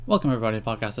Welcome everybody to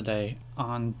Podcast a Day.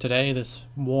 On today, this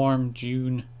warm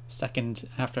June 2nd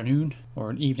afternoon,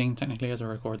 or evening technically as I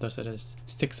record this, it is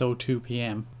 6:02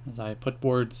 p.m. as I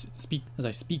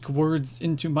speak words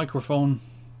into microphone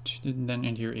then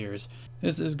into your ears.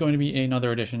 This is going to be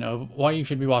another edition of Why You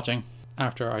Should Be Watching.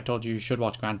 After I told you should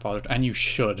watch Grandfathered, and you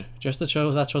should. Just that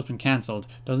show's been cancelled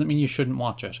doesn't mean you shouldn't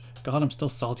watch it. God, I'm still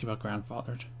salty about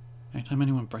Grandfathered. Anytime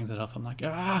anyone brings it up, I'm like,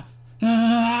 ah!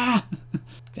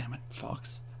 Damn it,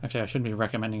 Fox. Actually, I shouldn't be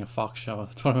recommending a Fox show.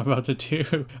 That's what I'm about to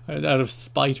do. Out of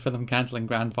spite for them cancelling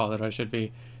Grandfathered, I should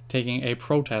be taking a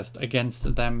protest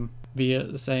against them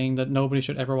via saying that nobody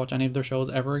should ever watch any of their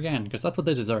shows ever again, because that's what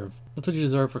they deserve. That's what you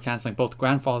deserve for cancelling both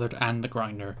Grandfathered and The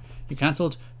Grinder. You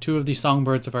cancelled two of the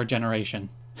songbirds of our generation.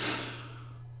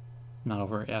 Not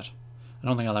over it yet. I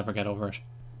don't think I'll ever get over it.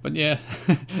 But yeah,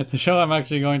 the show I'm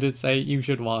actually going to say you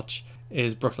should watch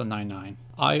is Brooklyn Nine-Nine.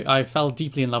 I fell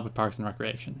deeply in love with Parks and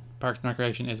Recreation. Parks and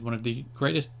Recreation is one of the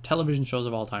greatest television shows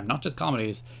of all time. Not just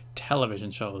comedies, television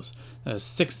shows. There's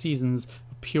 6 seasons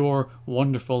of pure,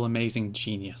 wonderful, amazing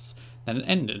genius. Then it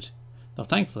ended. Though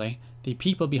thankfully, the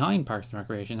people behind Parks and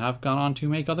Recreation have gone on to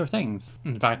make other things.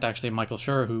 In fact, actually, Michael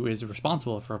Schur, who is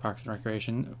responsible for Parks and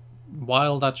Recreation,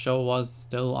 while that show was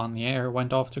still on the air,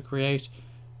 went off to create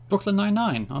Brooklyn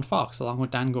Nine-Nine on Fox along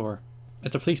with Dan Gore.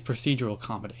 It's a police procedural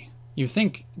comedy. You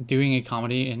think doing a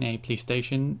comedy in a police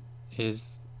station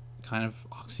is kind of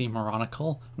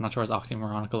oxymoronical. I'm not sure is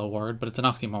oxymoronical a word, but it's an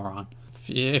oxymoron.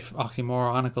 If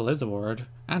oxymoronical is a word,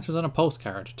 answers on a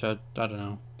postcard to, I don't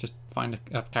know, just find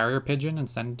a carrier pigeon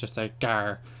and just say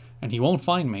gar, and he won't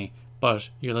find me, but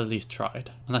you'll at least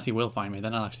tried. Unless he will find me,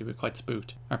 then I'll actually be quite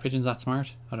spooked. Are pigeons that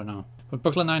smart? I don't know. But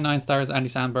Brooklyn Nine-Nine stars Andy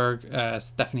Samberg,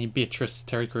 Stephanie Beatrice,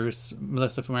 Terry Crews,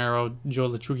 Melissa Fumero,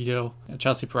 Joe Trujillo,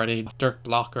 Chelsea Peretti, Dirk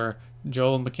Blocker,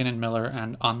 Joel McKinnon Miller,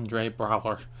 and Andre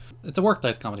Braugher. It's a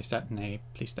workplace comedy set in a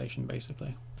police station,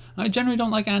 basically. I generally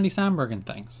don't like Andy Samberg in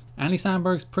things. Andy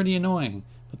Samberg's pretty annoying,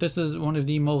 but this is one of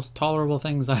the most tolerable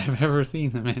things I have ever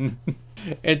seen him in.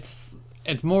 It's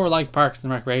more like Parks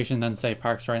and Recreation than, say,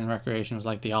 Parks and Recreation was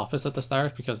like The Office at the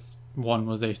start, because one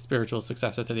was a spiritual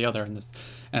successor to the other, and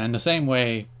in the same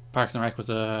way, Parks and Rec was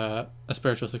a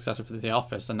spiritual successor to The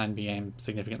Office and then became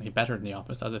significantly better than The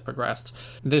Office as it progressed.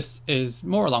 This is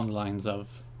more along the lines of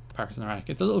Parks and Rec.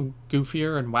 It's a little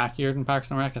goofier and wackier than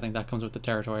Parks and Rec. I think that comes with the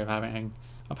territory of having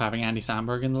Andy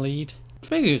Samberg in the lead. It's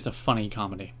basically just a funny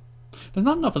comedy. There's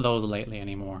not enough of those lately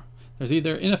anymore. There's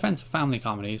either inoffensive family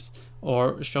comedies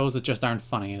or shows that just aren't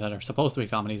funny, that are supposed to be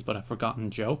comedies but have forgotten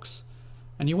jokes.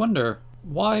 And you wonder,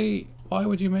 why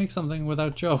would you make something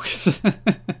without jokes?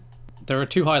 There are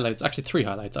 2 highlights, actually 3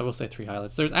 highlights, I will say 3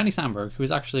 highlights. There's Andy Samberg, who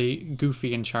is actually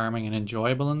goofy and charming and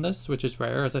enjoyable in this, which is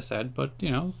rare, as I said, but,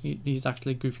 you know, he's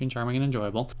actually goofy and charming and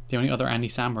enjoyable. The only other Andy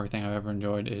Samberg thing I've ever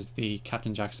enjoyed is the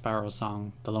Captain Jack Sparrow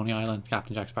song, the Lonely Island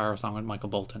Captain Jack Sparrow song with Michael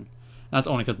Bolton. And that's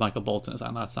only because Michael Bolton is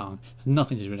on that song. It has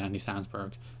nothing to do with Andy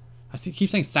Samberg. Keep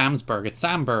saying Samsberg. It's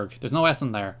Samberg. There's no S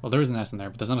in there. Well, there is an S in there,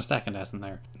 but there's not a second S in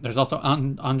there. There's also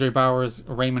Andre Bauer's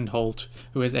Raymond Holt,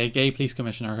 who is a gay police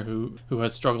commissioner who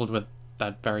has struggled with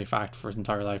that very fact for his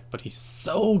entire life, but he's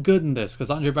so good in this, because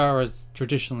Andre Bauer is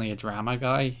traditionally a drama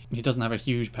guy. He doesn't have a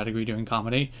huge pedigree doing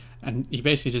comedy, and he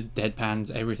basically just deadpans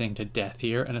everything to death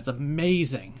here, and it's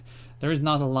amazing. There is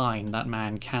not a line that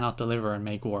man cannot deliver and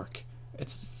make work.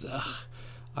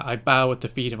 I bow at the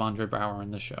feet of Andre Bauer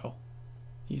in the show.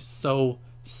 He's so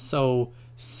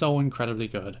incredibly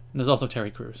good. And there's also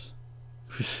Terry Crews.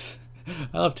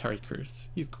 I love Terry Crews.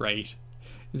 He's great.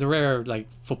 He's a rare, like,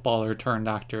 footballer turned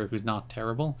actor who's not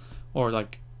terrible, or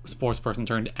like sports person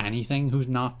turned anything who's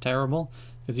not terrible,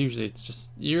 because usually it's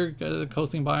just you're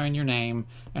coasting by on your name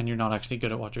and you're not actually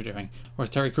good at what you're doing. Whereas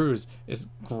Terry Crews is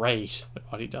great at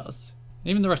what he does.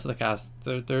 Even the rest of the cast,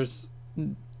 there's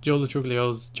Joe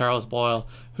Truglio's Charles Boyle,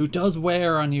 who does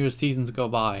wear on you as seasons go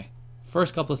by.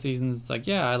 First couple of seasons, it's like,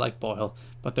 yeah, I like Boyle,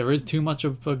 but there is too much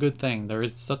of a good thing. There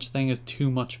is such thing as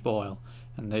too much Boyle.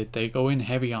 And they go in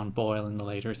heavy on Boyle in the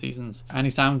later seasons. Andy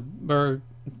Samberg,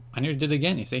 I nearly did it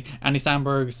again, you see. Andy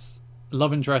Samberg's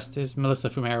love interest is Melissa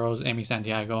Fumero's Amy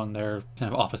Santiago, and their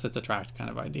kind of opposites attract kind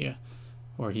of idea,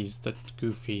 where he's the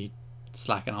goofy,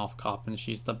 slacking off cop, and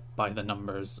she's the by the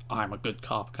numbers, I'm a good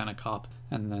cop kind of cop.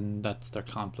 And then that's their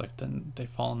conflict, and they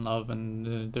fall in love,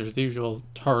 and there's the usual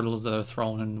hurdles that are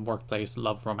thrown in workplace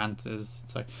love romances.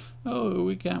 It's like, oh,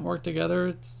 we can't work together,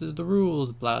 it's the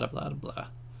rules, blah, blah, blah, blah.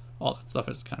 All that stuff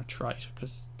is kind of trite,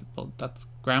 because that's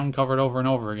ground covered over and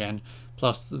over again.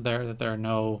 Plus, there are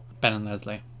no Ben and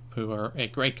Leslie, who are a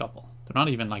great couple. They're not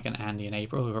even like an Andy and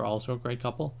April, who are also a great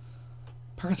couple.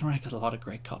 Parks and Rec had a lot of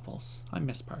great couples. I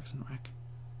miss Parks and Rec.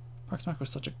 Parks and Rec was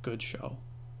such a good show.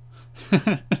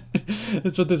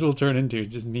 That's what this will turn into,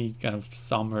 just me kind of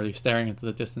somberly staring into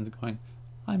the distance going,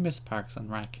 I miss Parks and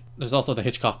Rec. There's also the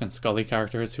Hitchcock and Scully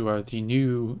characters, who are the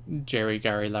new Jerry,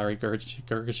 Gary, Larry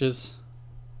Gergishes.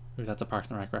 That's a Parks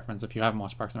and Rec reference. If you haven't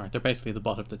watched Parks and Rec, they're basically the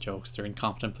butt of the jokes. They're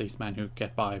incompetent policemen who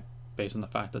get by based on the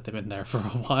fact that they've been there for a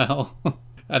while.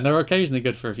 And they're occasionally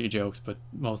good for a few jokes, but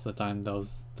most of the time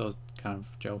those kind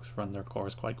of jokes run their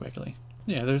course quite quickly.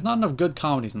 Yeah, there's not enough good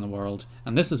comedies in the world,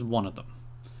 and this is one of them.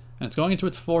 And it's going into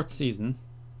its 4th season,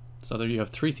 so there you have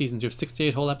 3 seasons, you have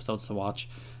 68 whole episodes to watch,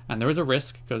 and there is a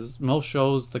risk, because most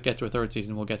shows that get to a 3rd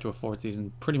season will get to a 4th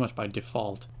season pretty much by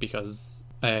default, because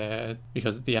the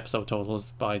episode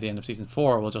totals by the end of season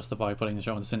 4 will justify putting the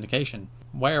show into syndication.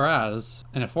 Whereas,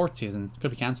 in a 4th season, it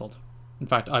could be cancelled. In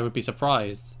fact, I would be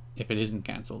surprised if it isn't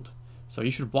cancelled. So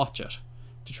you should watch it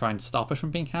to try and stop it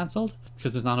from being cancelled,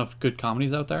 because there's not enough good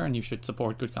comedies out there and you should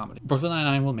support good comedy. Brooklyn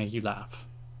Nine-Nine will make you laugh.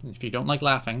 And if you don't like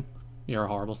laughing, you're a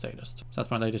horrible sadist. So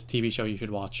that's my latest TV show you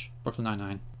should watch, Brooklyn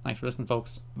Nine-Nine. Thanks for listening,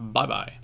 folks. Bye bye.